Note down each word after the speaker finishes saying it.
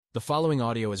The following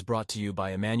audio is brought to you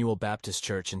by Emmanuel Baptist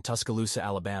Church in Tuscaloosa,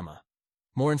 Alabama.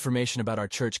 More information about our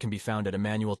church can be found at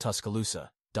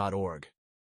emmanueltuscaloosa.org.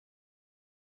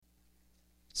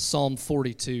 Psalm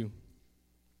 42.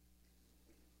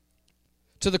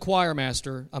 To the choir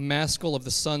master, a maskil of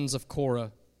the sons of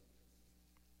Korah.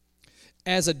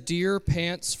 As a deer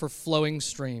pants for flowing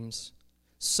streams,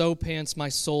 so pants my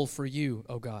soul for you,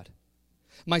 O God.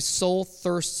 My soul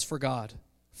thirsts for God,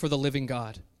 for the living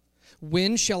God.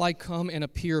 When shall I come and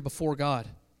appear before God?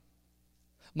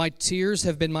 My tears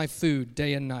have been my food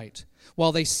day and night,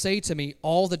 while they say to me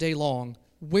all the day long,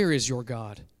 where is your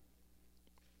God?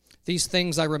 These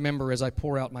things I remember as I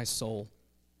pour out my soul.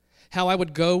 How I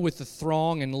would go with the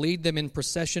throng and lead them in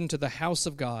procession to the house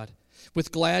of God,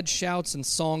 with glad shouts and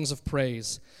songs of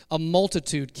praise, a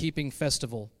multitude keeping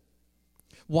festival.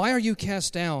 Why are you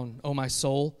cast down, O my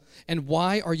soul, and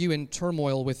why are you in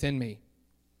turmoil within me?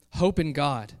 Hope in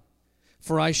God,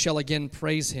 for I shall again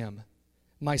praise him,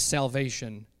 my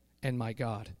salvation and my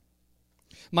God.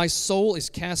 My soul is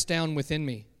cast down within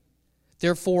me.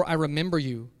 Therefore I remember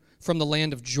you from the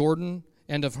land of Jordan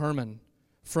and of Hermon,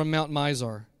 from Mount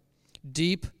Mizar.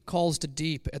 Deep calls to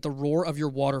deep at the roar of your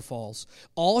waterfalls.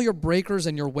 All your breakers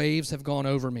and your waves have gone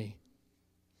over me.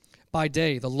 By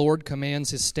day the Lord commands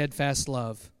his steadfast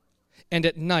love, and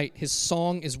at night his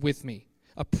song is with me,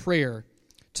 a prayer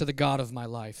to the God of my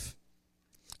life.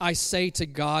 I say to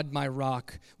God, my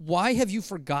rock, why have you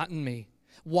forgotten me?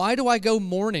 Why do I go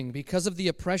mourning because of the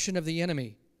oppression of the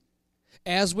enemy?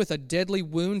 As with a deadly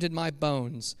wound in my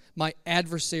bones, my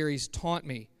adversaries taunt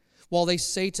me, while they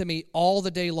say to me all the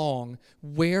day long,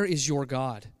 where is your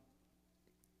God?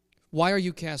 Why are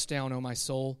you cast down, O my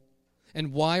soul?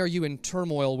 And why are you in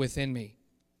turmoil within me?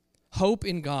 Hope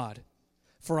in God,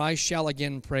 for I shall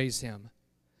again praise him,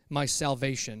 my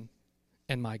salvation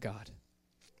and my God.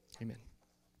 Amen.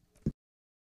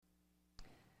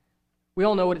 We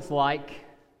all know what it's like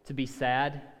to be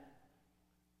sad.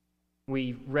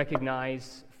 We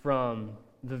recognize from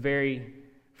the very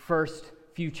first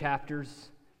few chapters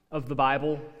of the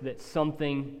Bible that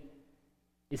something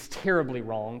is terribly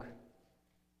wrong.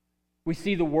 We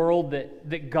see the world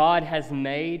that God has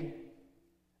made,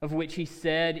 of which he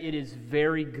said it is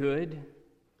very good.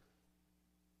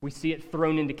 We see it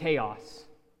thrown into chaos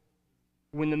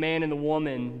when the man and the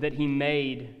woman that he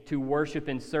made to worship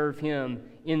and serve him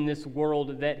in this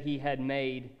world that he had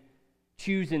made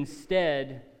choose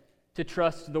instead to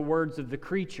trust the words of the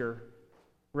creature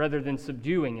rather than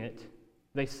subduing it.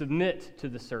 They submit to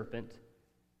the serpent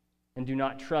and do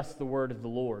not trust the word of the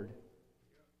Lord.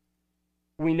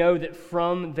 We know that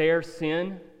from their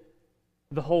sin,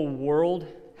 the whole world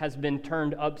has been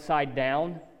turned upside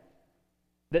down,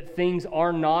 that things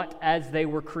are not as they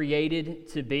were created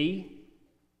to be.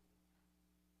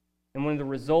 And one of the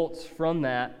results from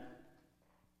that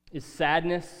is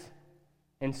sadness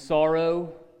and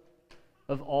sorrow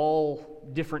of all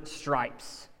different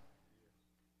stripes.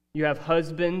 You have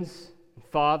husbands,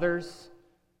 fathers,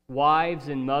 wives,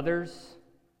 and mothers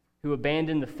who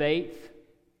abandon the faith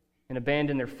and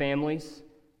abandon their families.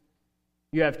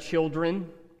 You have children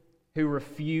who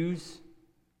refuse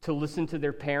to listen to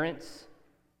their parents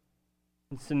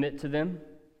and submit to them.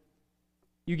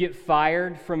 You get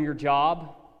fired from your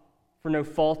job for no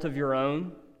fault of your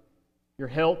own. Your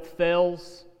health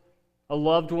fails. A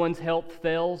loved one's health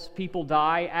fails. People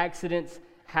die. Accidents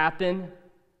happen.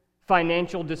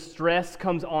 Financial distress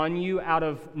comes on you out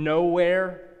of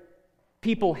nowhere.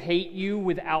 People hate you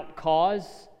without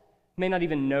cause, may not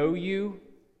even know you.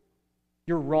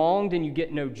 You're wronged and you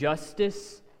get no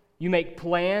justice. You make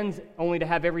plans only to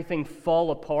have everything fall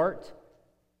apart.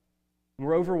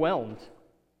 We're overwhelmed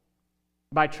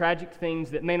by tragic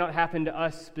things that may not happen to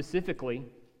us specifically,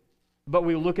 but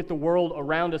we look at the world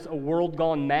around us, a world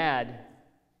gone mad,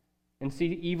 and see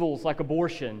evils like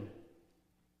abortion,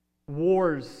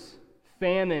 wars,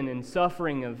 famine, and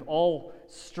suffering of all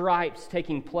stripes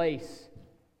taking place.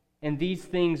 And these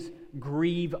things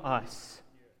grieve us.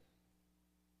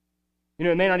 You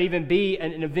know, it may not even be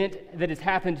an event that has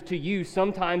happened to you.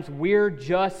 Sometimes we're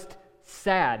just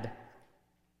sad.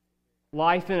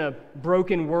 Life in a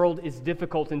broken world is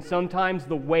difficult, and sometimes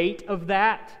the weight of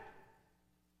that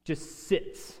just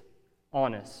sits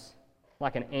on us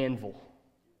like an anvil.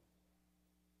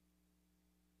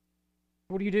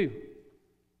 What do you do?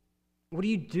 What do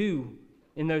you do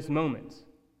in those moments?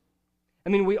 I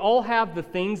mean, we all have the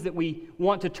things that we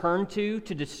want to turn to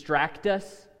distract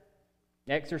us.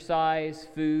 Exercise,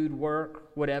 food,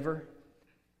 work, whatever.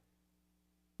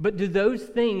 But do those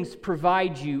things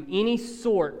provide you any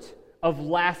sort of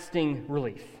lasting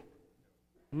relief?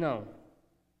 No,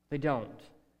 they don't.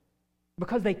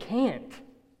 Because they can't.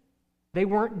 They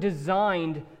weren't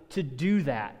designed to do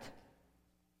that.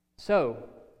 So,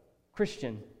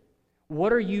 Christian,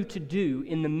 what are you to do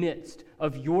in the midst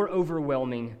of your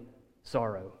overwhelming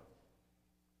sorrow?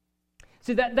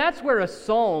 See, that's where a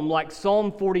psalm like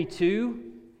Psalm 42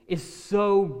 is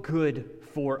so good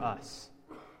for us.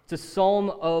 It's a psalm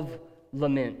of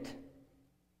lament.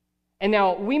 And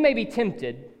now, we may be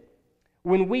tempted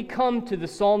when we come to the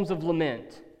Psalms of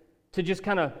Lament to just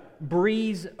kind of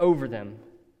breeze over them,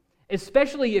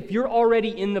 especially if you're already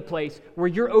in the place where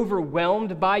you're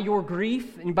overwhelmed by your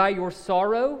grief and by your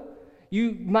sorrow.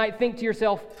 You might think to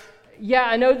yourself, yeah,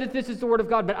 I know that this is the Word of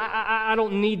God, but I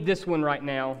don't need this one right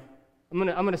now. I'm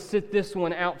gonna sit this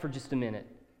one out for just a minute.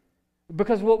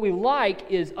 Because what we like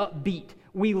is upbeat.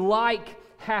 We like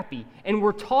happy. And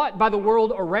we're taught by the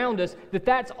world around us that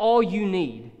that's all you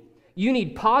need. You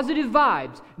need positive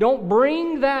vibes. Don't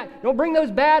bring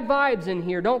those bad vibes in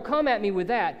here. Don't come at me with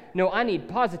that. No, I need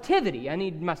positivity. I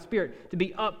need my spirit to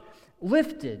be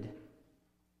uplifted.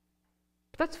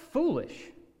 But that's foolish.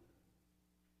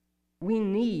 We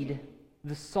need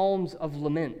the Psalms of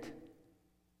Lament.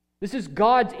 This is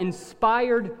God's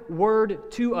inspired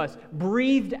word to us,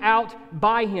 breathed out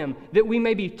by Him, that we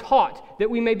may be taught, that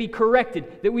we may be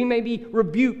corrected, that we may be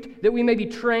rebuked, that we may be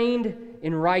trained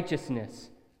in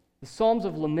righteousness. The Psalms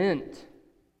of Lament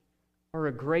are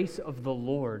a grace of the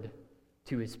Lord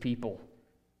to His people.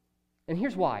 And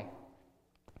here's why.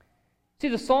 See,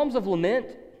 the Psalms of Lament,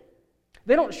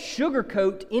 they don't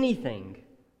sugarcoat anything.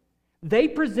 They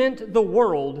present the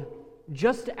world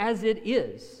just as it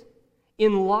is,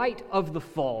 in light of the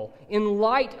fall, in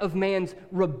light of man's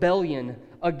rebellion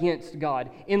against God,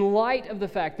 in light of the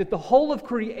fact that the whole of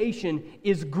creation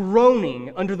is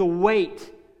groaning under the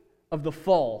weight of the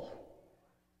fall.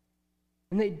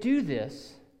 And they do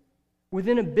this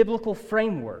within a biblical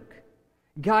framework,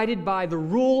 guided by the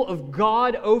rule of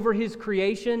God over His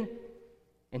creation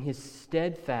and His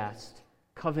steadfast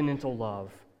covenantal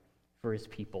love for His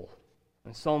people.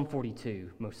 And Psalm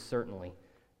 42 most certainly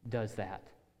does that.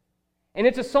 And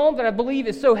it's a psalm that I believe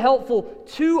is so helpful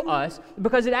to us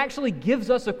because it actually gives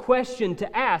us a question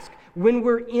to ask when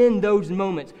we're in those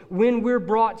moments, when we're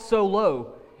brought so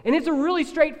low. And it's a really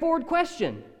straightforward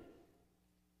question.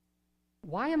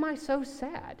 Why am I so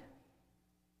sad?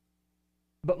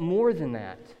 But more than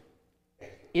that,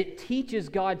 it teaches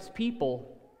God's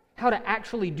people how to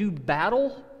actually do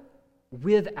battle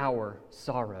with our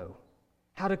sorrow,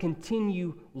 how to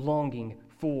continue longing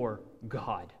for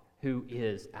God, who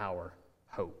is our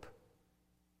hope.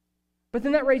 But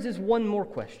then that raises one more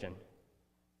question.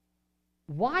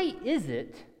 Why is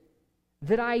it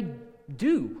that I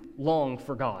do long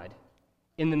for God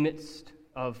in the midst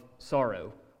of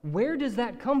sorrow? Where does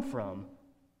that come from?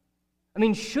 I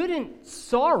mean, shouldn't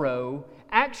sorrow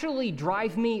actually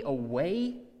drive me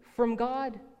away from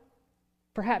God?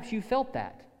 Perhaps you felt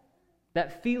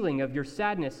that feeling of your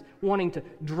sadness wanting to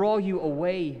draw you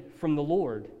away from the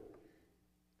Lord.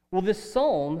 Well, this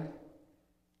psalm,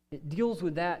 it deals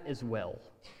with that as well.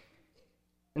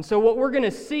 And so what we're going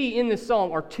to see in this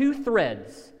psalm are two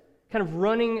threads kind of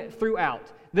running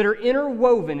throughout that are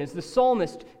interwoven as the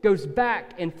psalmist goes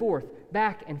back and forth,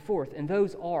 and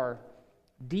those are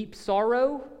deep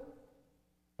sorrow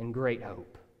and great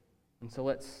hope. And so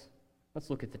let's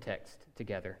look at the text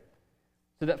together.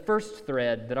 So that first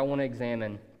thread that I want to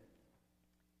examine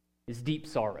is deep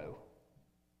sorrow.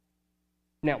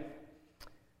 Now,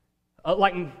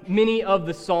 like many of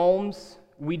the Psalms,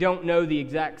 we don't know the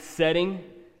exact setting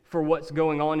for what's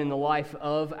going on in the life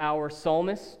of our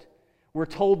psalmist. We're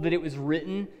told that it was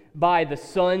written by the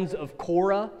sons of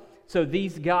Korah. So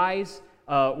these guys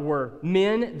were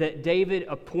men that David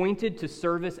appointed to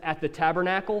service at the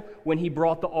tabernacle when he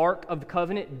brought the Ark of the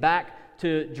Covenant back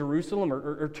to Jerusalem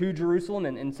or to Jerusalem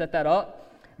and set that up.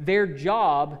 Their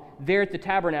job there at the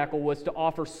tabernacle was to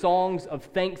offer songs of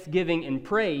thanksgiving and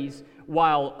praise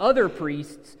while other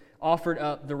priests offered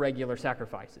up the regular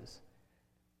sacrifices.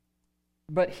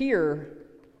 But here,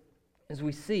 as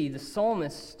we see, the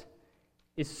psalmist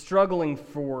is struggling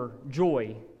for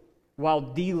joy while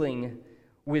dealing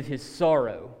with his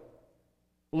sorrow.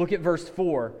 Look at verse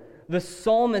 4. The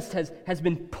psalmist has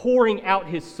been pouring out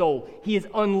his soul. He is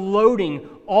unloading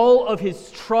all of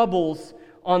his troubles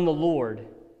on the Lord.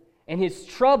 And his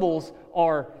troubles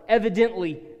are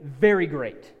evidently very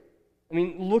great. I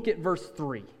mean, look at verse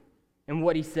 3 and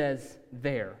what he says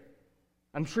there.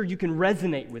 I'm sure you can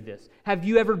resonate with this. Have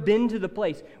you ever been to the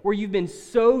place where you've been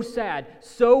so sad,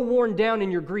 so worn down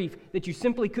in your grief that you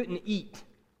simply couldn't eat?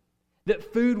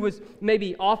 That food was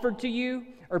maybe offered to you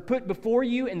or put before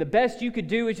you, and the best you could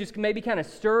do is just maybe kind of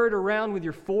stir it around with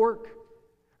your fork?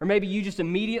 Or maybe you just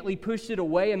immediately pushed it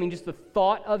away. I mean, just the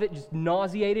thought of it just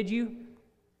nauseated you.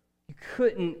 You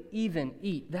couldn't even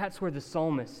eat. That's where the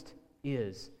psalmist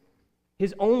is.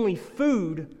 His only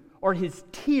food are his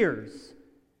tears,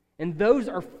 and those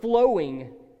are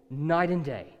flowing night and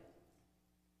day.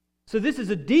 So this is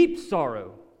a deep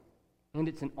sorrow, and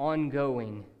it's an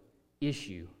ongoing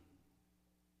issue.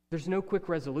 There's no quick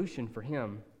resolution for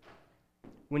him.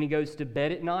 When he goes to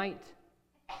bed at night,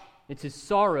 it's his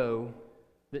sorrow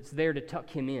that's there to tuck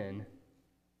him in.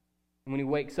 And when he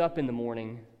wakes up in the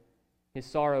morning, his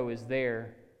sorrow is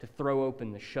there to throw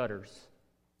open the shutters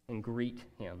and greet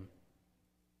him.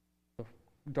 The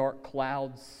dark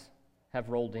clouds have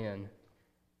rolled in,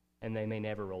 and they may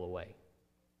never roll away.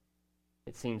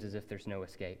 It seems as if there's no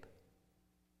escape.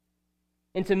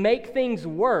 And to make things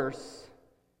worse,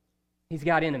 he's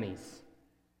got enemies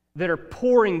that are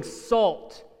pouring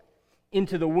salt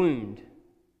into the wound.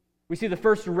 We see the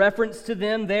first reference to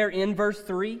them there in verse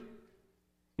 3.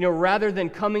 Rather than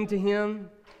coming to him,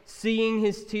 seeing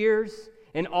his tears,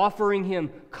 and offering him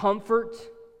comfort,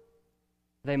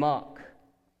 they mock.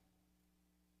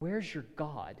 Where's your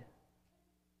God?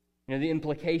 The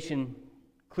implication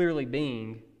clearly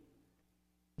being,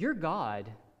 your God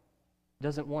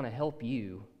doesn't want to help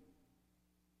you.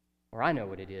 Or I know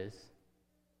what it is.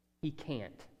 He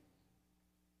can't.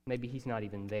 Maybe he's not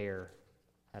even there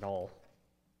at all.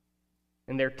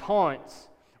 And their taunts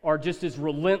are just as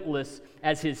relentless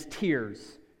as his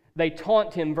tears. They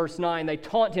taunt him, verse 9, they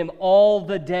taunt him all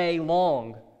the day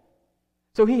long.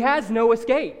 So he has no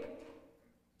escape.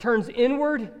 Turns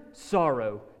inward,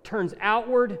 sorrow. Turns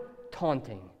outward,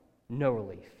 taunting. No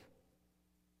relief.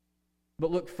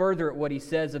 But look further at what he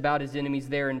says about his enemies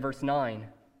there in verse 9.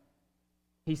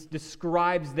 He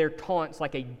describes their taunts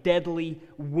like a deadly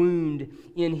wound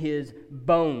in his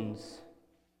bones.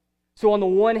 So on the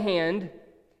one hand,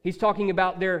 he's talking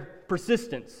about their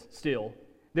persistence still.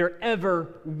 They're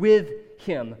ever with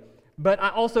him. But I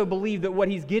also believe that what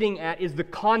he's getting at is the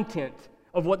content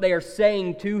of what they are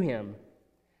saying to him.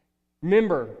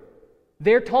 Remember,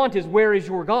 their taunt is, where is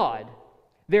your God?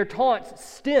 Their taunts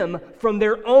stem from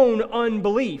their own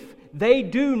unbelief. They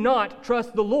do not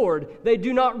trust the Lord. They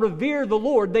do not revere the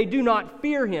Lord. They do not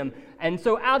fear him. And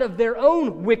so out of their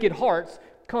own wicked hearts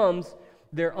comes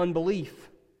their unbelief.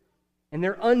 And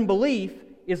their unbelief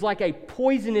is like a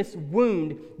poisonous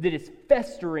wound that is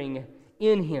festering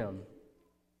in him.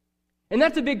 And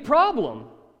that's a big problem,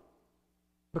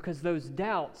 because those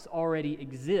doubts already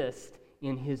exist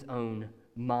in his own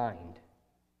mind.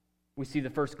 We see the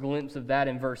first glimpse of that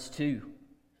in verse 2.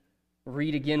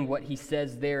 Read again what he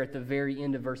says there at the very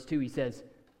end of verse 2. He says,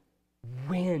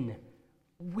 When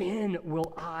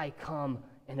will I come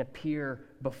and appear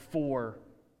before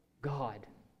God?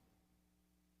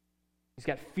 He's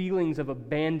got feelings of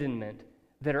abandonment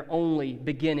that are only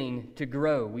beginning to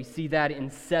grow. We see that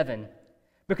in 7.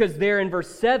 Because there in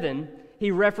verse 7, he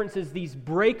references these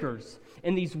breakers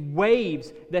and these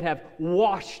waves that have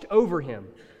washed over him.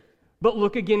 But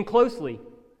look again closely.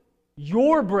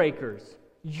 Your breakers,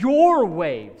 your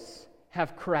waves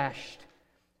have crashed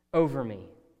over me.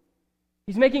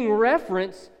 He's making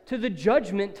reference to the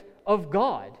judgment of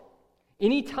God.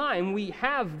 Anytime we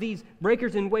have these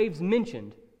breakers and waves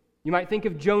mentioned, you might think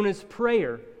of Jonah's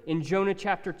prayer in Jonah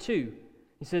chapter 2.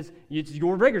 He says, it's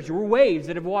your breakers, your waves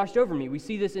that have washed over me. We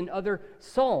see this in other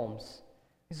Psalms.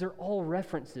 These are all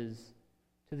references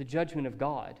to the judgment of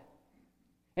God.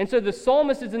 And so the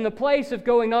psalmist is in the place of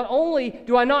going, not only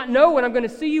do I not know when I'm going to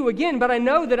see you again, but I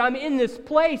know that I'm in this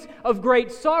place of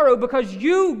great sorrow because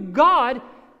you, God,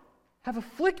 have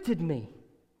afflicted me.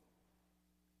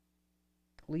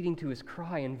 Leading to his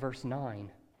cry in verse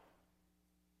 9.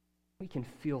 We can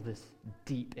feel this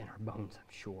deep in our bones, I'm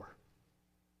sure.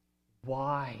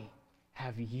 Why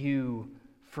have you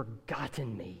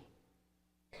forgotten me?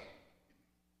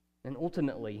 And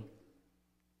ultimately,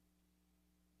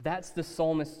 that's the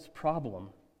psalmist's problem.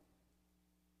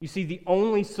 You see, the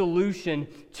only solution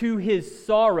to his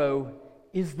sorrow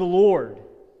is the Lord.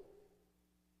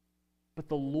 But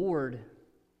the Lord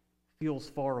feels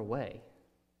far away.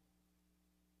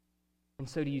 And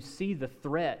so do you see the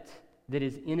threat that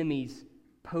his enemies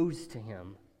pose to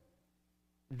him?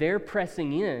 They're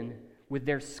pressing in with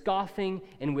their scoffing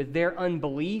and with their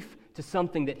unbelief to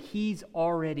something that he's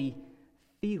already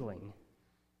feeling.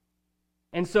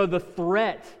 And so the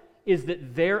threat is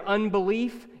that their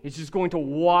unbelief is just going to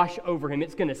wash over him.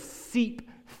 It's going to seep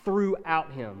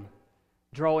throughout him,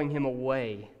 drawing him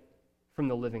away from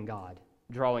the living God,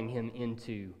 drawing him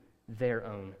into their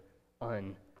own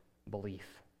unbelief.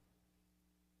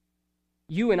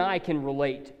 You and I can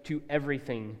relate to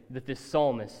everything that this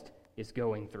psalmist is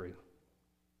going through.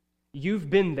 You've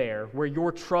been there where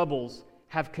your troubles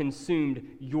have consumed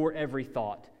your every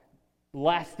thought.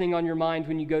 Last thing on your mind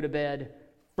when you go to bed,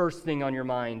 first thing on your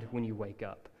mind when you wake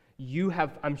up. You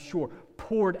have, I'm sure,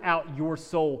 poured out your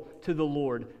soul to the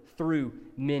Lord through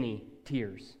many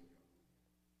tears.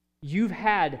 You've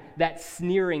had that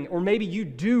sneering, or maybe you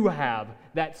do have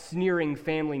that sneering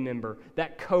family member,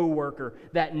 that coworker,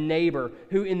 that neighbor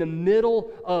who in the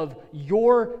middle of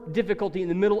your difficulty, in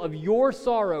the middle of your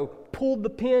sorrow, pulled the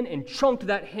pin and chunked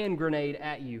that hand grenade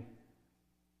at you.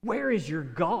 Where is your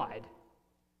God?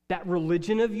 That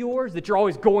religion of yours that you're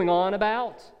always going on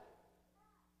about?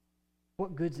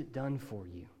 What good's it done for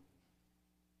you?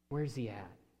 Where's he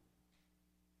at?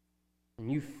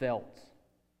 And you felt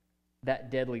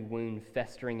that deadly wound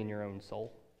festering in your own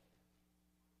soul.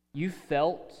 You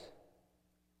felt,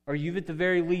 or you've at the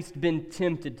very least been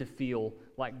tempted to feel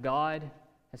like God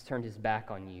has turned his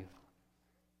back on you.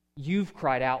 You've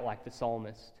cried out like the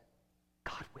psalmist,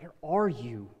 God, where are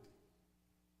you?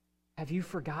 Have you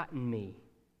forgotten me?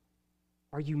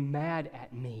 Are you mad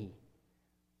at me?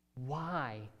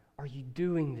 Why are you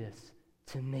doing this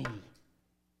to me?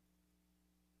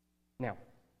 Now,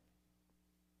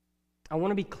 I want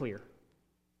to be clear.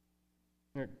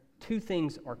 Two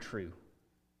things are true.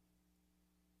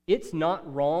 It's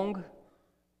not wrong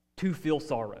to feel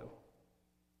sorrow.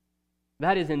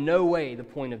 That is in no way the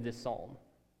point of this psalm.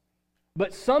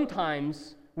 But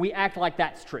sometimes we act like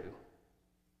that's true.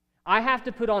 I have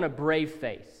to put on a brave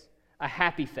face, a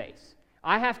happy face.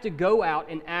 I have to go out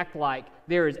and act like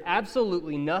there is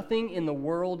absolutely nothing in the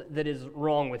world that is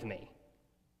wrong with me.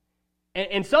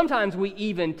 And sometimes we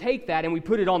even take that and we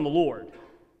put it on the Lord.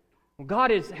 Well,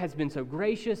 God has been so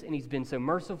gracious and he's been so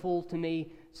merciful to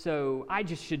me, so I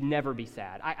just should never be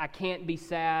sad. I can't be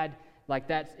sad. Like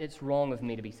it's wrong of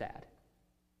me to be sad.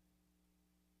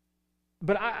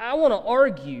 But I want to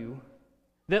argue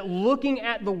that looking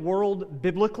at the world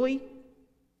biblically,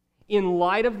 in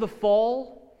light of the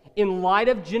fall, in light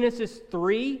of Genesis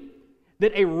 3,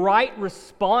 that a right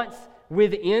response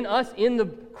within us, in the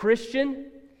Christian,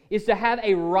 is to have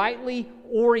a rightly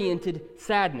oriented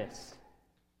sadness.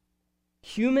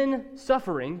 Human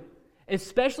suffering,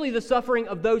 especially the suffering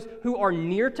of those who are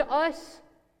near to us,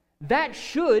 that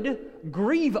should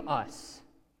grieve us.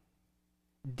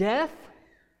 Death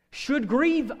should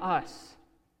grieve us.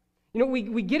 You know,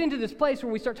 we get into this place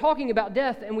where we start talking about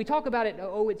death and we talk about it,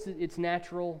 oh, it's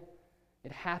natural,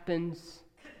 it happens,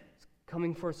 it's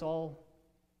coming for us all.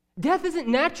 Death isn't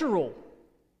natural.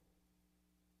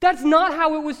 That's not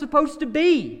how it was supposed to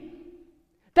be.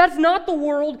 That's not the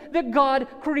world that God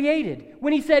created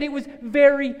when he said it was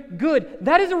very good.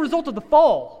 That is a result of the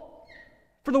fall.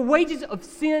 For the wages of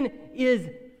sin is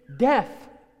death.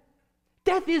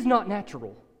 Death is not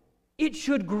natural. It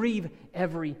should grieve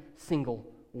every single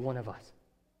one of us.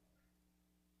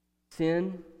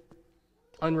 Sin,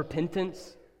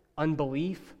 unrepentance,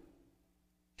 unbelief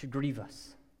should grieve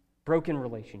us. Broken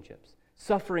relationships,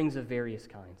 sufferings of various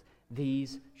kinds.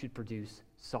 These should produce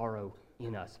sorrow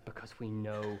in us because we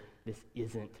know this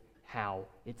isn't how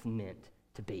it's meant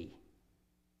to be.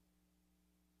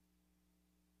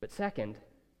 But second,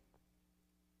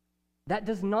 that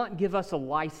does not give us a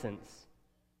license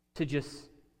to just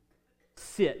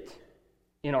sit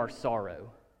in our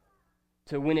sorrow,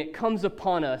 to when it comes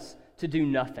upon us to do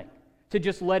nothing, to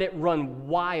just let it run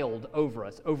wild over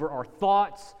us, over our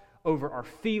thoughts, over our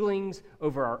feelings,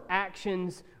 over our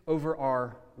actions, over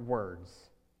our words.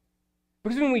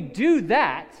 Because when we do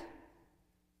that,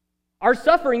 our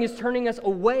suffering is turning us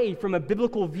away from a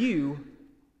biblical view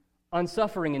on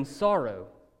suffering and sorrow.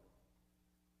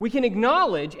 We can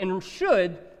acknowledge and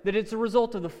should that it's a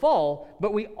result of the fall,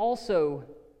 but we also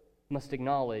must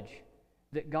acknowledge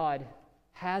that God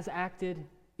has acted,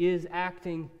 is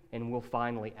acting, and will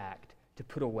finally act to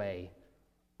put away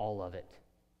all of it.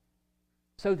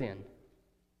 So then,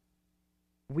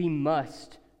 we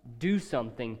must do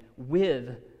something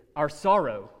with our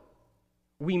sorrow.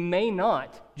 We may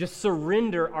not just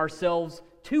surrender ourselves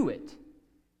to it,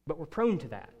 but we're prone to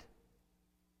that.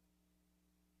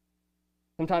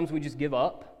 Sometimes we just give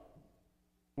up.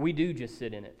 We do just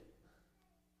sit in it.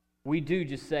 We do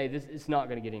just say, it's not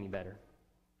going to get any better.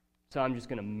 So I'm just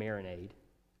going to marinate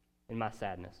in my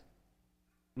sadness.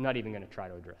 I'm not even going to try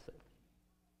to address it.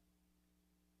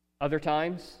 Other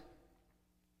times,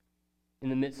 in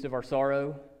the midst of our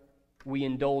sorrow, we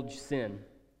indulge sin.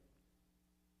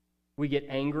 We get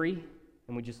angry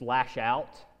and we just lash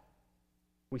out.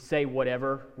 We say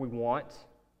whatever we want.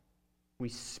 We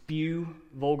spew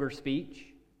vulgar speech.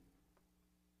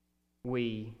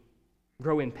 We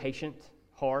grow impatient,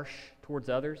 harsh towards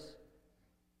others.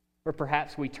 Or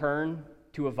perhaps we turn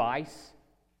to a vice.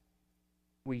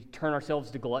 We turn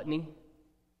ourselves to gluttony,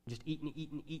 just eat and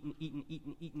eat and eat and eat and eat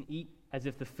and eat and eat, as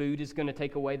if the food is going to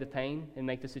take away the pain and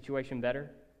make the situation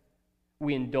better.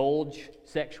 We indulge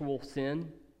sexual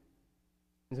sin.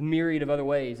 There's a myriad of other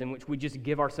ways in which we just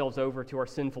give ourselves over to our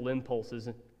sinful impulses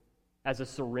as a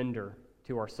surrender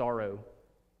to our sorrow,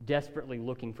 desperately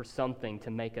looking for something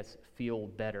to make us feel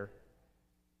better.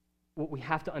 What we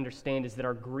have to understand is that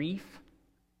our grief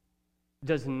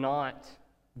does not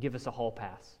give us a hall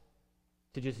pass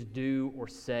to just do or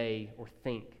say or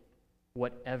think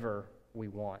whatever we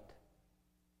want.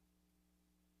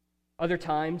 Other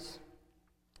times,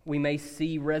 we may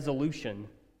see resolution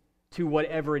to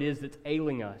whatever it is that's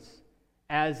ailing us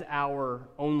as our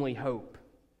only hope,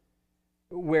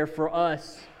 where for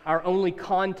us, our only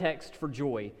context for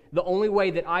joy, the only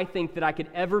way that I think that I could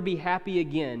ever be happy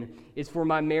again is for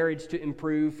my marriage to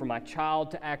improve, for my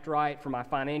child to act right, for my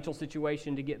financial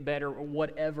situation to get better, or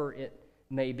whatever it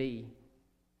may be.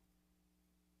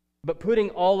 But putting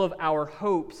all of our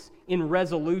hopes in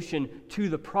resolution to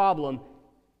the problem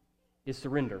is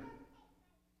surrender.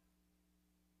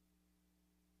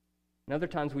 And other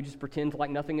times we just pretend like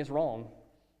nothing is wrong.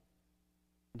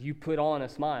 You put on a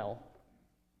smile.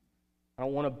 I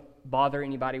don't want to bother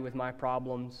anybody with my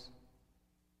problems,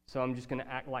 so I'm just going to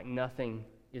act like nothing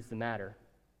is the matter.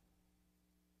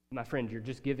 My friend, you're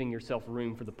just giving yourself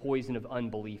room for the poison of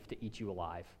unbelief to eat you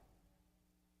alive.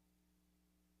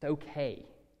 It's okay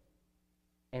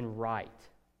and right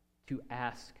to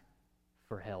ask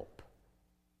for help.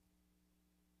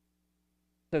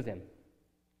 So then,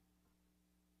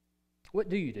 what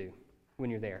do you do when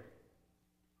you're there?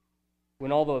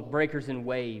 When all the breakers and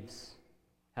waves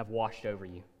have washed over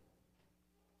you?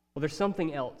 Well, there's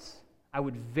something else I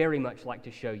would very much like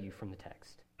to show you from the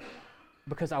text,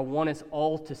 because I want us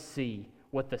all to see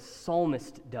what the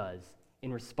psalmist does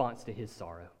in response to his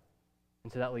sorrow.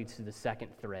 And so that leads to the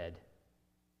second thread.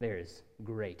 There is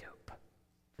great hope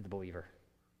for the believer.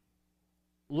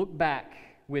 Look back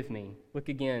with me. Look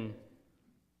again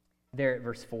there at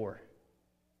verse 4.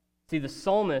 See, the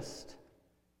psalmist,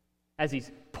 as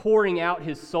he's pouring out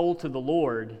his soul to the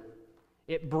Lord,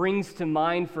 it brings to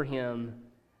mind for him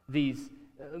these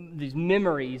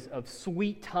memories of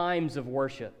sweet times of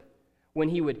worship when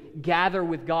he would gather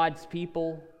with God's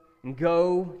people and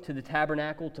go to the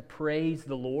tabernacle to praise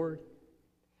the Lord.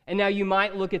 And now you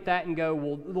might look at that and go,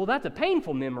 well, that's a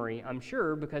painful memory, I'm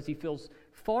sure, because he feels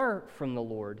far from the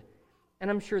Lord. And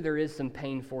I'm sure there is some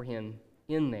pain for him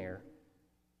in there.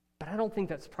 But I don't think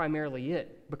that's primarily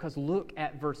it, because look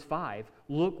at verse 5.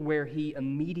 Look where he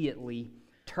immediately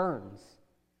turns.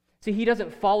 See, he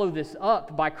doesn't follow this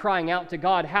up by crying out to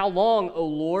God, "How long, O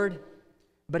Lord?"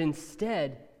 But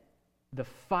instead, the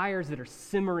fires that are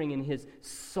simmering in his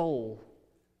soul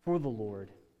for the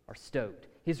Lord are stoked.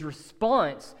 His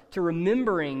response to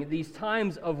remembering these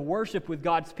times of worship with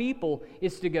God's people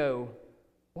is to go,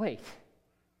 wait,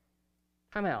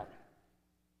 time out.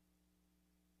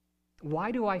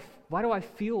 Why do I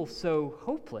feel so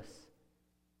hopeless?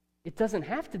 It doesn't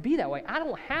have to be that way. I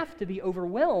don't have to be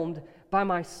overwhelmed by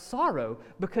my sorrow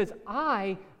because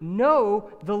I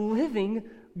know the living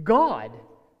God.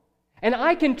 And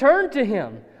I can turn to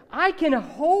Him. I can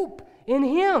hope in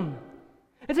Him.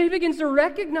 And so he begins to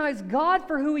recognize God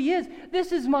for who He is.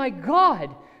 This is my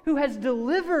God who has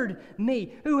delivered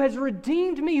me, who has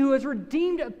redeemed me, who has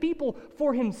redeemed a people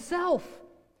for Himself.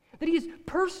 That He is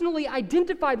personally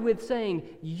identified with,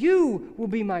 saying, "You will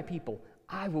be my people.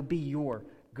 I will be your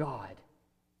God."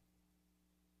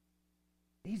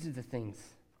 These are the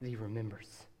things that he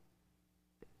remembers.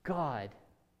 God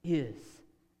is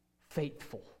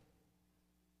faithful.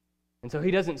 And so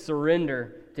he doesn't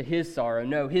surrender to his sorrow.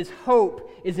 No, his hope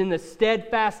is in the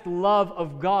steadfast love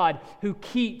of God who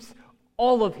keeps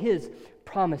all of His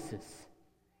promises.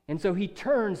 And so he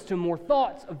turns to more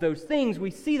thoughts of those things.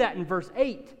 We see that in verse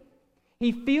 8.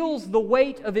 He feels the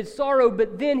weight of his sorrow,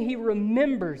 but then he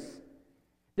remembers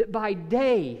that by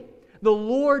day the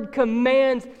Lord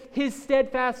commands His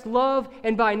steadfast love,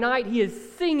 and by night He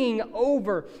is singing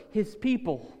over His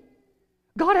people.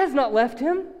 God has not left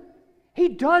him. He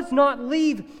does not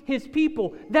leave His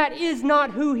people. That is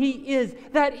not who He is.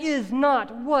 That is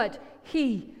not what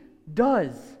He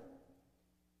does.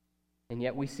 And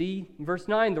yet we see in verse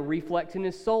 9 the reflex in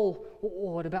his soul.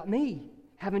 Well, what about me?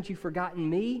 Haven't you forgotten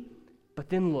me? But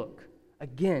then look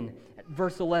again at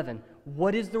verse 11.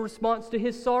 What is the response to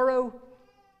his sorrow?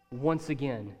 Once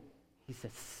again, he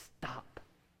says, "Stop.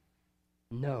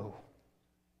 No.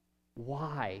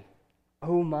 Why,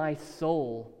 O my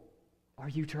soul, are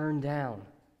you turned down?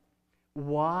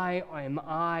 Why am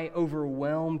I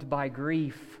overwhelmed by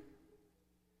grief?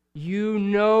 You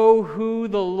know who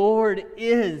the Lord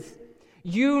is.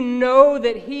 You know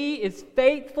that He is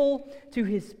faithful to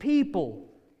His people.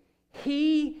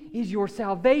 He is your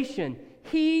salvation.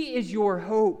 He is your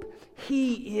hope.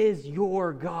 He is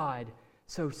your God.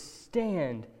 So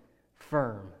stand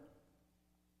firm.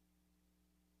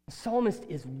 The psalmist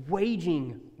is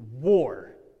waging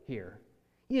war here.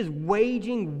 He is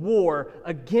waging war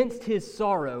against his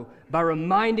sorrow by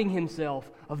reminding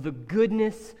himself of the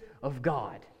goodness of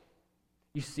God.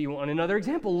 You see on another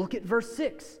example, look at verse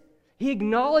 6. He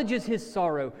acknowledges his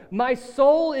sorrow. My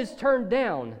soul is turned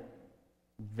down.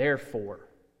 Therefore,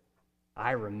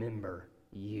 I remember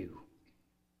you.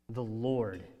 The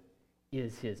Lord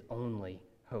is his only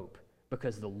hope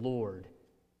because the Lord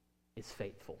is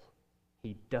faithful.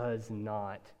 He does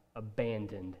not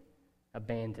abandon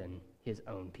his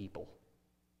own people.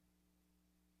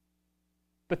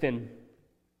 But then,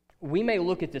 we may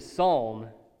look at this psalm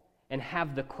and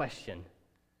have the question,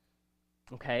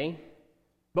 okay,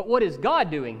 but what is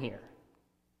God doing here?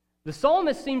 The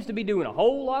psalmist seems to be doing a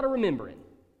whole lot of remembering.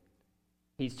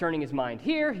 He's turning his mind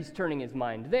here, he's turning his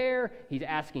mind there, he's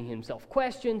asking himself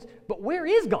questions, but where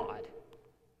is God?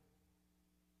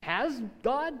 Has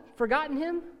God forgotten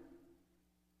him?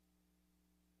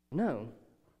 No.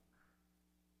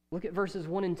 Look at verses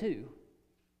 1 and 2.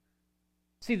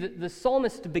 See, the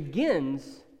psalmist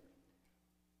begins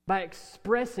by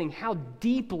expressing how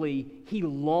deeply he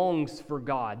longs for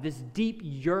God, this deep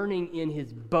yearning in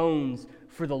his bones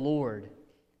for the Lord.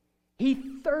 He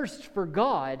thirsts for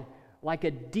God like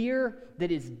a deer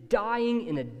that is dying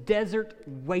in a desert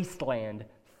wasteland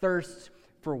thirsts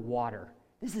for water.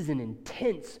 This is an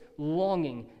intense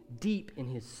longing deep in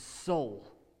his soul.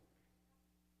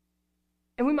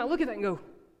 And we might look at that and go,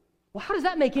 well, how does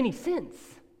that make any sense?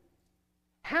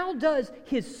 How does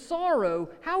his sorrow,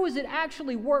 how has it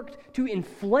actually worked to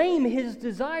inflame his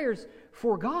desires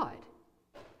for God?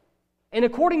 And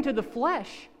according to the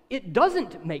flesh, it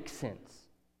doesn't make sense.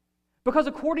 Because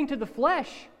according to the flesh,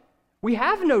 we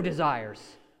have no desires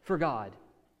for God.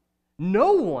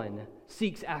 No one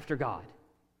seeks after God.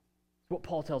 That's what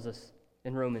Paul tells us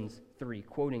in Romans 3,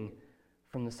 quoting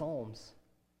from the Psalms.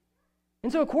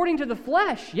 And so according to the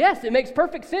flesh, yes, it makes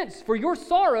perfect sense for your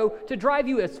sorrow to drive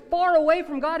you as far away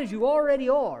from God as you already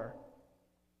are.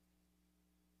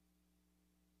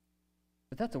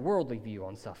 But that's a worldly view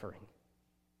on suffering.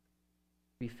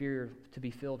 We fear to be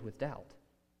filled with doubt.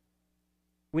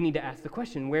 We need to ask the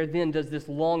question, where then does this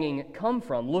longing come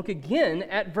from? Look again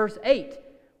at verse 8.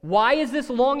 Why is this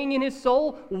longing in his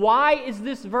soul? Why is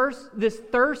this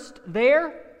thirst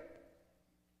there?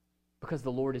 Because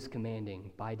the Lord is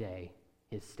commanding by day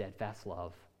his steadfast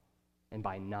love, and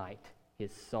by night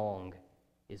his song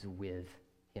is with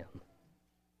him.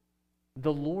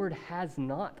 The Lord has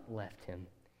not left him.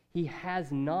 He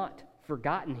has not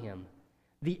forgotten him.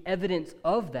 The evidence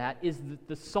of that is that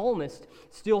the psalmist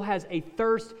still has a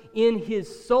thirst in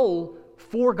his soul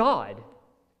for God.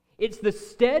 It's the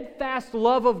steadfast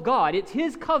love of God. It's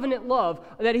his covenant love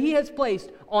that he has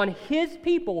placed on his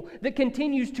people that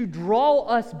continues to draw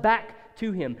us back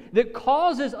to him, that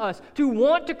causes us to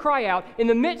want to cry out in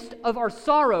the midst of our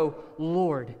sorrow,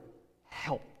 Lord,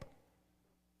 help.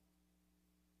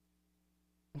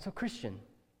 And so, Christian,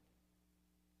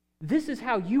 this is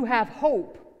how you have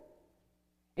hope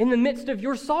in the midst of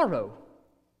your sorrow.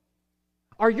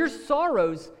 Are your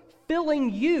sorrows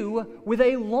filling you with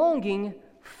a longing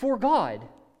for God?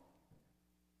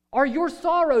 Are your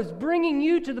sorrows bringing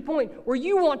you to the point where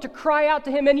you want to cry out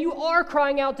to him, and you are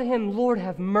crying out to him, Lord,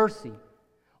 have mercy.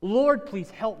 Lord,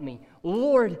 please help me.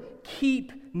 Lord,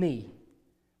 keep me.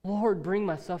 Lord, bring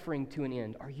my suffering to an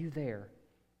end. Are you there?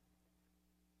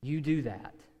 You do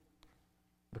that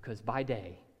because by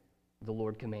day the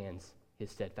Lord commands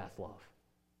his steadfast love,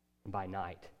 and by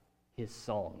night his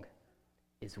song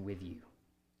is with you.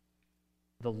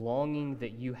 The longing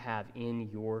that you have in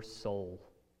your soul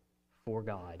for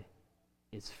God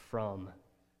is from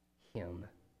him.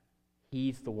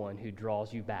 He's the one who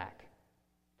draws you back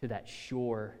to that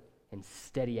sure and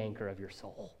steady anchor of your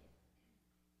soul,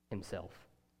 himself.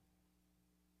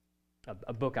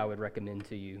 A book I would recommend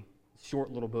to you, a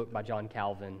short little book by John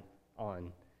Calvin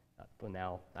on,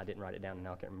 now I didn't write it down and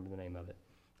now I can't remember the name of it.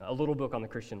 A little book on the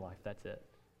Christian life, that's it.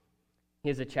 He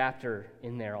has a chapter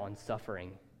in there on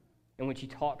suffering in which he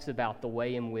talks about the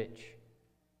way in which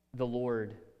the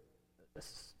Lord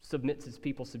submits his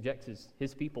people, subjects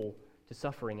his people to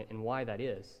suffering and why that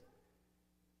is.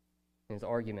 And his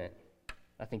argument,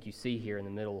 I think you see here in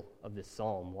the middle of this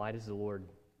psalm. Why does the Lord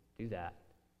do that?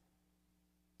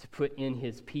 To put in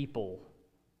his people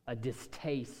a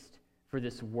distaste for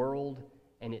this world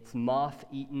and its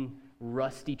moth-eaten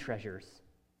rusty treasures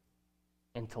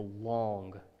and to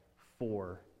long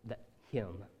for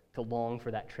Him, to long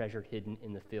for that treasure hidden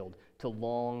in the field, to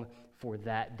long for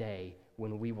that day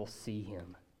when we will see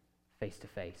Him face to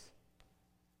face.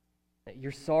 That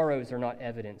your sorrows are not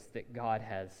evidence that God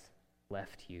has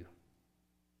left you.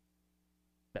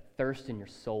 That thirst in your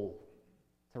soul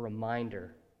is a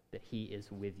reminder that He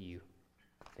is with you,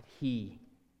 that He is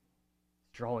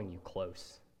drawing you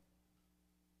close.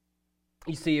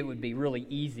 You see, it would be really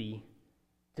easy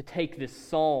to take this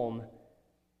psalm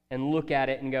and look at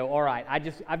it and go, all right,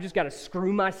 I've just got to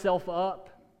screw myself up.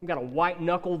 I've got to white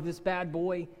knuckle this bad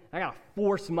boy. I got to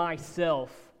force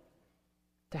myself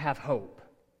to have hope.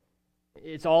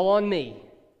 It's all on me.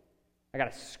 I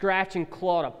got to scratch and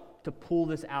claw to pull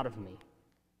this out of me.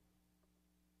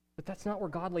 But that's not where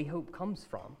godly hope comes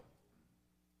from.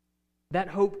 That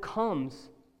hope comes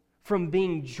from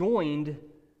being joined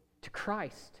to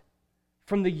Christ,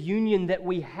 from the union that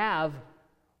we have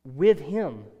with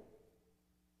Him.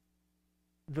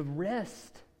 The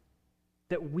rest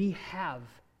that we have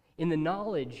in the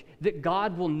knowledge that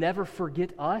God will never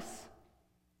forget us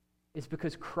is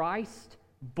because Christ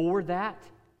bore that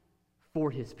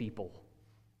for His people.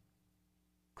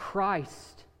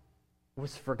 Christ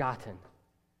was forgotten.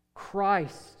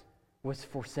 Christ was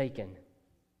forsaken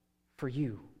for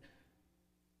you.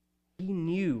 He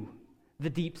knew the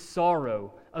deep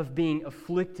sorrow of being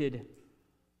afflicted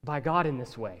by God in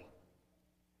this way.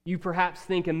 You perhaps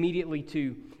think immediately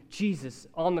to Jesus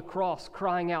on the cross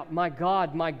crying out, my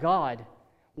God,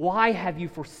 why have you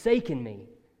forsaken me?"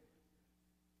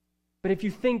 But if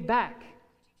you think back,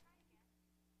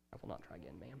 I will not try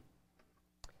again, ma'am.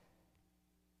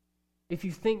 If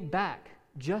you think back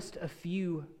just a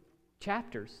few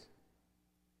chapters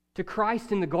to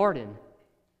Christ in the garden,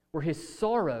 where His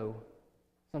sorrow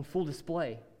is on full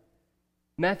display,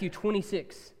 Matthew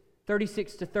 26,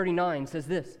 36 to 39 says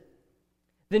this: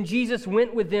 "Then Jesus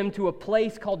went with them to a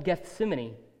place called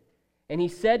Gethsemane, and He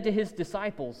said to His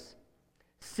disciples,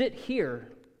 'Sit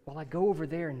here while I go over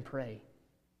there and pray.'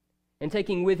 And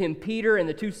taking with Him Peter and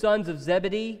the two sons of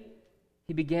Zebedee,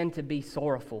 He began to be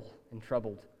sorrowful and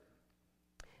troubled.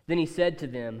 Then He said to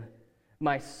them,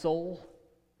 'My soul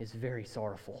is very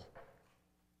sorrowful,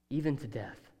 even to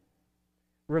death.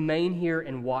 Remain here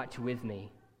and watch with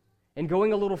me.' And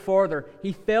going a little farther,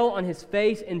 He fell on His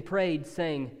face and prayed,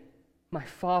 saying, 'My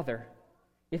Father,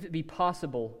 if it be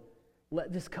possible,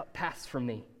 let this cup pass from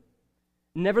me.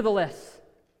 Nevertheless,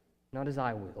 not as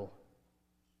I will,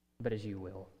 but as You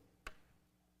will.'"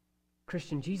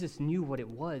 Christian, Jesus knew what it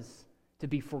was to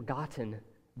be forgotten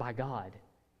by God.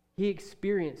 He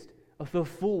experienced the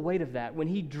full weight of that when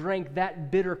He drank that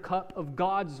bitter cup of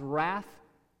God's wrath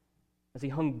as He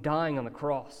hung dying on the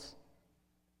cross.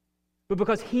 But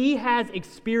because He has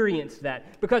experienced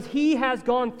that, because He has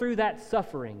gone through that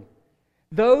suffering,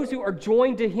 those who are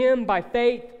joined to Him by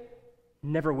faith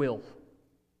never will.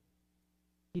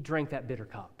 He drank that bitter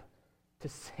cup to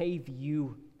save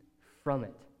you from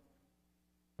it.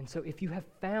 And so if you have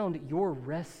found your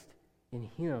rest in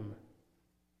Him,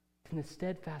 then the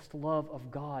steadfast love of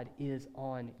God is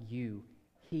on you.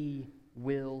 He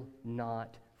will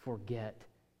not forget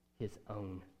His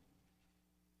own.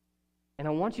 And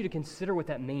I want you to consider what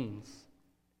that means.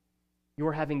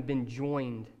 Your having been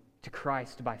joined to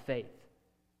Christ by faith.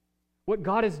 What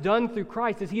God has done through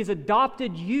Christ is He has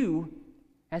adopted you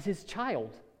as His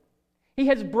child. He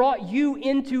has brought you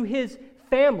into His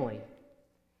family.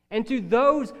 And to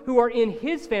those who are in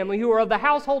His family, who are of the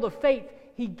household of faith,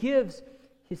 He gives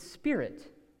His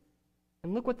Spirit.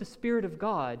 And look what the Spirit of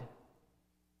God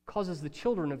causes the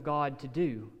children of God to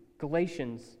do.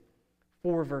 Galatians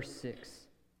 4 verse 6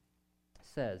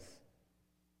 says,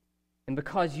 "And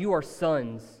because you are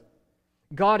sons,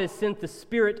 God has sent the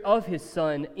Spirit of His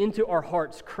Son into our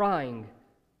hearts, crying,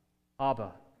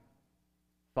 'Abba,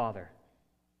 Father.'"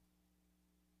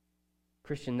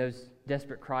 Christian, those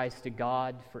desperate cries to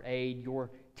God for aid,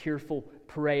 your tearful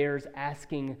prayers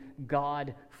asking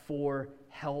God for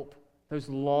help, those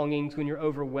longings when you're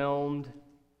overwhelmed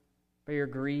by your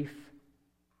grief,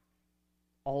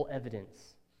 all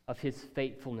evidence of His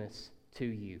faithfulness to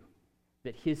you,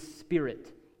 that His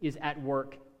Spirit is at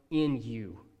work in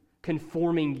you,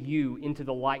 conforming you into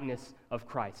the likeness of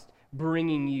Christ,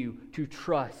 bringing you to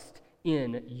trust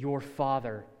in your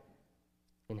Father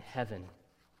in heaven.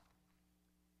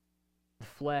 The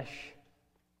flesh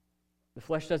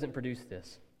doesn't produce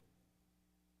this.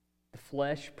 The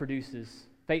flesh produces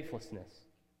faithlessness,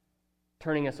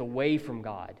 turning us away from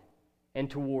God and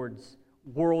towards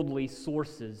worldly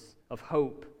sources of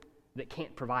hope that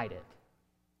can't provide it.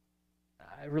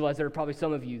 I realize there are probably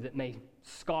some of you that may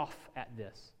scoff at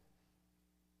this.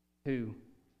 who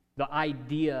the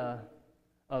idea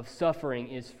of suffering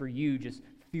is for you just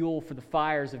fuel for the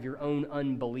fires of your own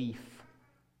unbelief,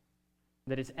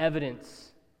 that it's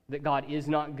evidence that God is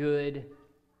not good,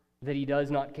 that he does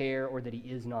not care, or that he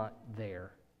is not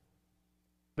there.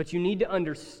 But you need to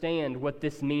understand what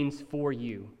this means for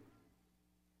you.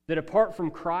 That apart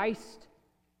from Christ,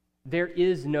 there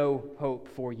is no hope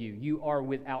for you. You are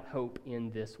without hope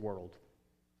in this world.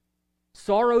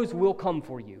 Sorrows will come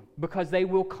for you because they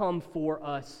will come for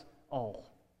us all.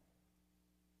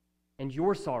 And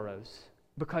your sorrows,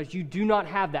 because you do not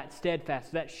have that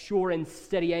steadfast, that sure and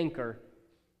steady anchor,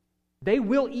 they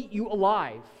will eat you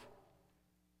alive.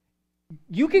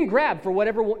 You can grab for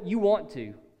whatever you want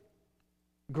to.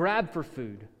 Grab for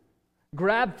food,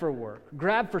 grab for work,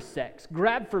 grab for sex,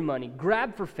 grab for money,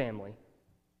 grab for family.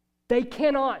 They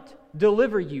cannot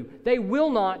deliver you. They will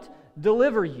not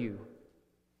deliver you.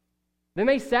 They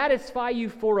may satisfy you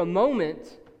for a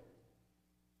moment,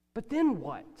 but then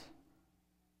what?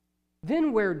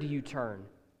 Then where do you turn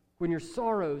when your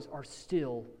sorrows are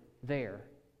still there?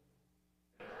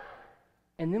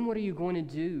 And then what are you going to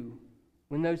do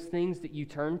when those things that you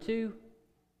turn to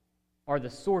are the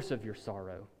source of your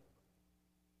sorrow?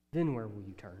 Then where will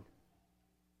you turn?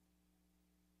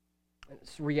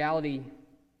 It's a reality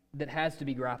that has to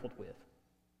be grappled with.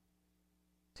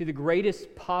 See, the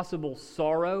greatest possible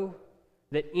sorrow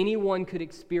that anyone could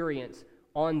experience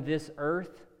on this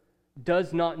earth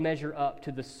does not measure up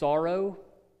to the sorrow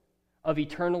of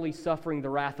eternally suffering the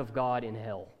wrath of God in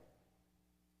hell.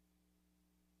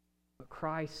 But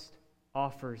Christ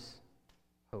offers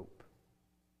hope.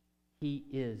 He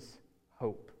is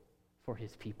hope for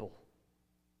his people.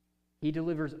 He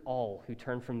delivers all who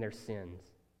turn from their sins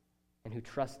and who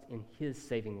trust in his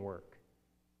saving work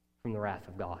from the wrath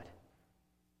of God.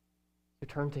 So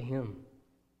turn to him,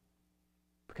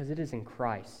 because it is in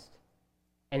Christ,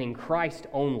 and in Christ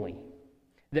only,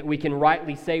 that we can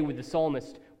rightly say with the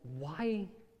psalmist, "Why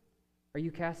are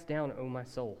you cast down, O my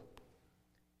soul?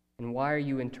 And why are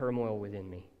you in turmoil within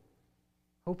me?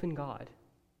 Hope in God,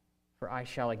 for I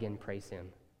shall again praise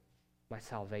him, my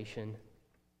salvation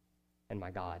and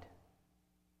my God."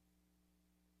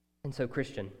 And so,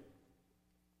 Christian,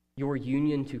 your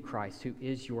union to Christ, who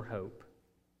is your hope,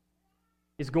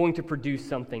 is going to produce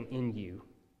something in you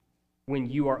when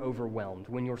you are overwhelmed,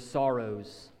 when your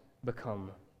sorrows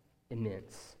become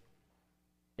immense.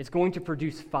 It's going to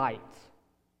produce fight.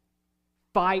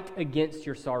 Fight against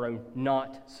your sorrow,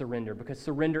 not surrender, because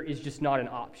surrender is just not an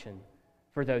option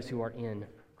for those who are in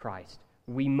Christ.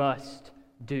 We must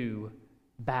do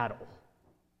battle.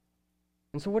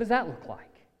 And so what does that look like?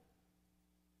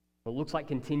 Well, it looks like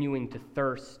continuing to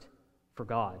thirst for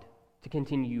God, to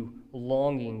continue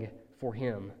longing for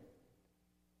him.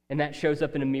 And that shows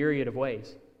up in a myriad of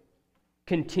ways.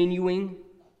 Continuing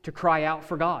to cry out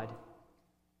for God.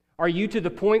 Are you to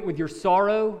the point with your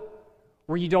sorrow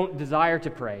where you don't desire to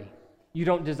pray? You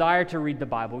don't desire to read the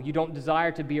Bible? You don't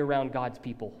desire to be around God's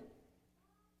people?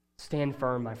 Stand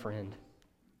firm, my friend.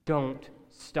 Don't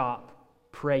stop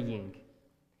praying.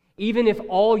 Even if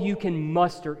all you can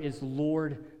muster is,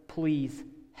 "Lord, please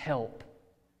help."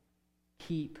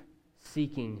 Keep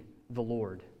seeking the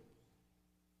Lord.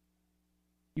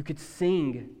 You could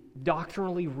sing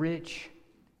doctrinally rich,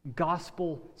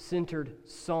 gospel-centered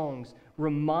songs.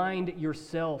 Remind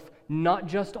yourself, not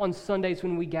just on Sundays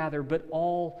when we gather, but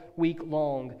all week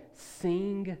long.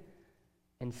 Sing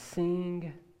and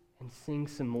sing and sing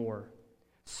some more.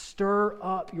 Stir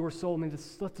up your soul.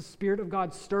 Let the Spirit of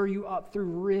God stir you up through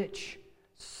rich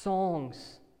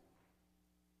songs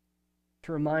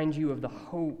to remind you of the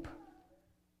hope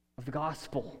of the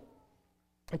gospel.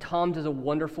 And Tom does a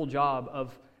wonderful job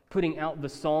of putting out the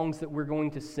songs that we're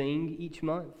going to sing each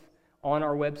month on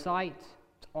our website,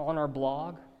 on our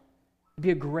blog. It'd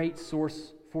be a great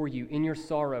source for you in your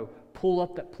sorrow. Pull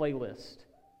up that playlist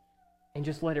and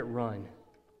just let it run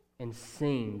and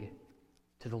sing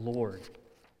to the Lord.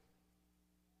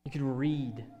 You could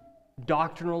read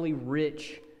doctrinally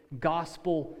rich,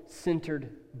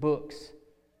 gospel-centered books.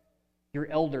 Your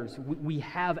elders, we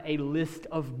have a list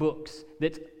of books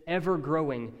that's ever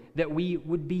growing that we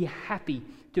would be happy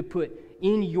to put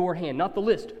in your hand. Not the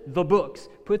list, the books.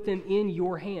 Put them in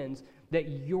your hands that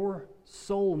your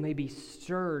soul may be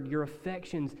stirred, your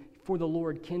affections for the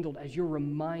Lord kindled as you're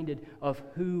reminded of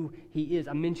who he is.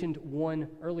 I mentioned one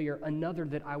earlier, another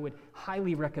that I would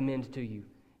highly recommend to you,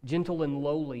 Gentle and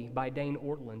Lowly by Dane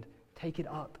Ortland. Take it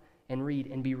up and read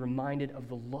and be reminded of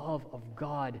the love of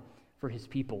God for his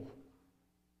people.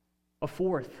 A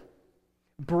fourth,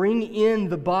 bring in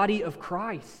the body of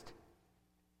Christ.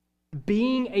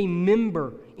 Being a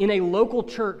member in a local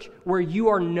church where you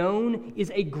are known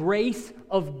is a grace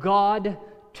of God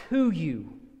to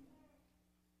you.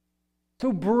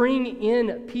 So bring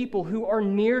in people who are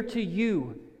near to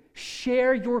you.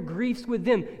 Share your griefs with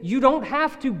them. You don't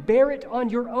have to bear it on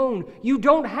your own. You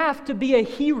don't have to be a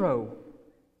hero.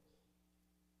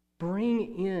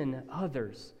 Bring in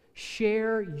others.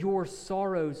 Share your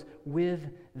sorrows with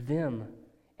them.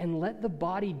 And let the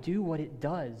body do what it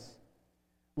does.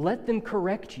 Let them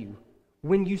correct you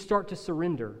when you start to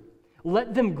surrender.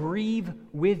 Let them grieve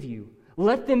with you.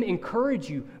 Let them encourage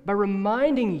you by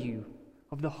reminding you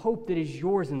of the hope that is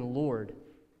yours in the Lord.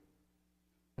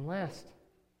 And last,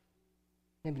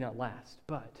 maybe not last,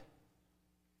 but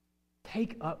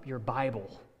take up your Bible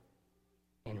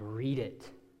and read it.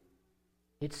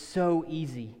 It's so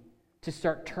easy to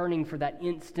start turning for that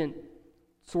instant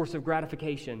source of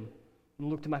gratification. I'm going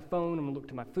to look to my phone, I'm going to look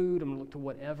to my food, I'm going to look to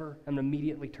whatever. I'm going to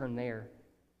immediately turn there.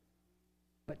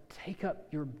 But take up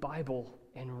your Bible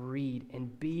and read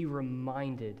and be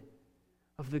reminded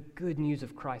of the good news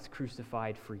of Christ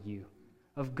crucified for you,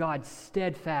 of God's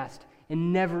steadfast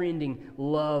and never-ending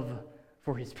love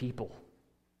for his people.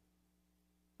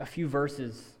 A few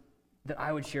verses that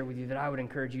I would share with you that I would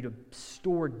encourage you to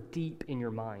store deep in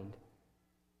your mind.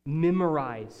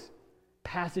 Memorize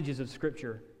passages of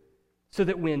Scripture so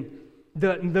that when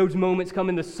those moments come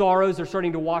and the sorrows are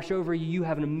starting to wash over you, you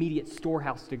have an immediate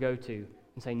storehouse to go to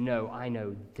and say, no, I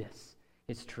know this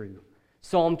is true.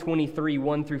 Psalm 23,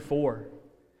 1 through 4.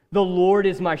 The Lord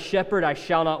is my shepherd, I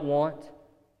shall not want.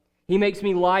 He makes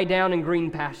me lie down in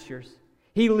green pastures.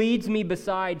 He leads me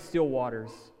beside still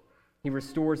waters. He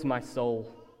restores my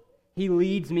soul. He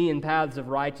leads me in paths of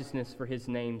righteousness for his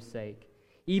name's sake.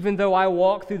 Even though I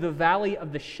walk through the valley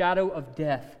of the shadow of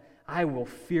death, I will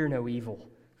fear no evil,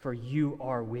 for you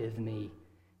are with me.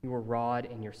 Your rod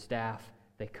and your staff,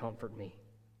 they comfort me.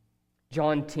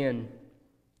 John 10,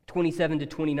 27 to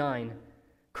 29.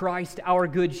 Christ, our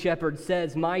good shepherd,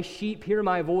 says, my sheep hear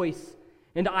my voice,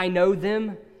 and I know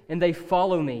them, and they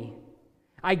follow me.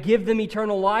 I give them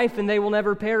eternal life, and they will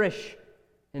never perish,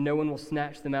 and no one will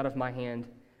snatch them out of my hand.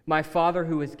 My Father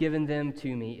who has given them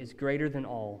to me is greater than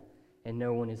all, and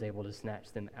no one is able to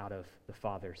snatch them out of the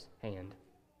Father's hand.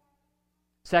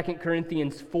 2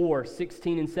 Corinthians 4,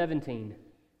 16 and 17.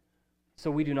 So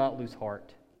we do not lose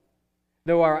heart.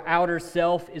 Though our outer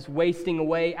self is wasting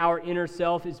away, our inner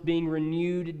self is being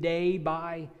renewed day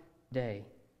by day.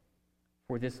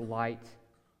 For this light,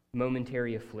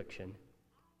 momentary affliction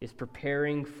is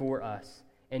preparing for us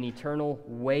an eternal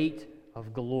weight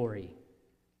of glory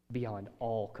beyond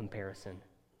all comparison.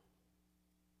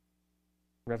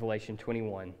 Revelation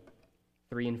 21,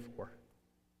 3 and 4.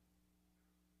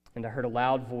 And I heard a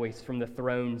loud voice from the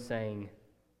throne saying,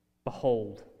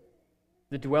 behold,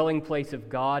 the dwelling place of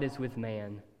God is with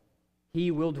man.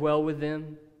 He will dwell with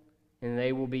them, and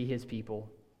they will be his people.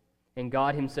 And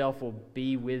God himself will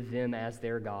be with them as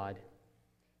their God.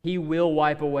 He will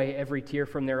wipe away every tear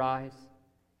from their eyes,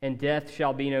 and death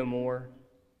shall be no more.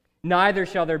 Neither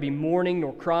shall there be mourning,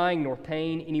 nor crying, nor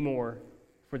pain anymore,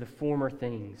 for the former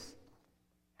things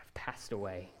have passed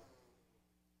away.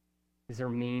 These are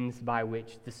means by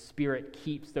which the Spirit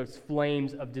keeps those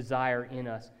flames of desire in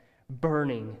us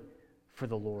burning for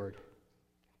the Lord.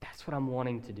 That's what I'm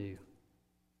wanting to do.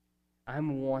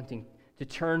 I'm wanting to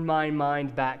turn my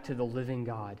mind back to the living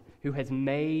God who has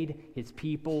made his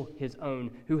people his own,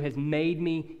 who has made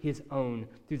me his own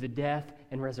through the death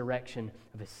and resurrection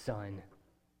of his Son.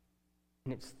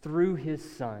 And it's through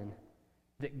his Son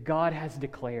that God has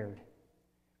declared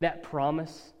that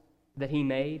promise that he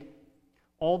made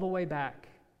all the way back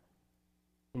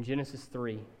in Genesis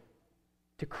 3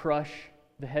 to crush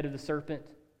the head of the serpent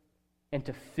and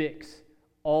to fix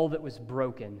all that was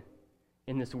broken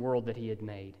in this world that he had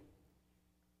made.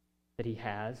 That he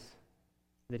has,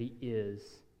 that he is,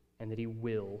 and that he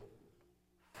will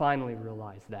finally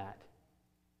realize that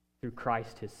through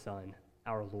Christ his Son,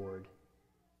 our Lord.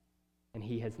 And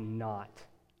he has not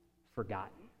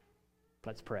forgotten.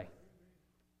 Let's pray.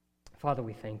 Father,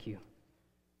 we thank you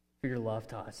for your love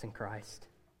to us in Christ.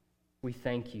 We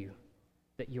thank you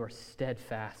that you are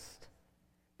steadfast,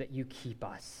 that you keep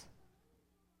us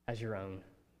as your own.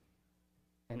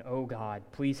 And oh God,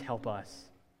 please help us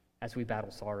as we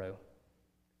battle sorrow,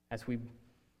 as we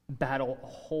battle a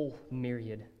whole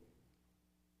myriad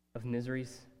of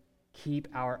miseries. Keep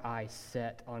our eyes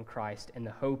set on Christ and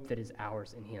the hope that is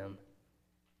ours in him,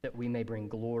 that we may bring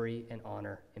glory and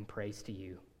honor and praise to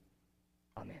you.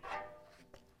 Amen.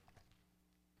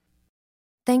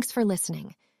 Thanks for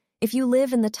listening. If you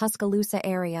live in the Tuscaloosa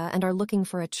area and are looking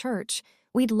for a church,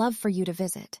 we'd love for you to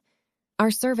visit. Our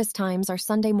service times are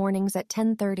Sunday mornings at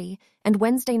 10:30 and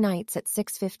Wednesday nights at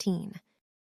 6:15.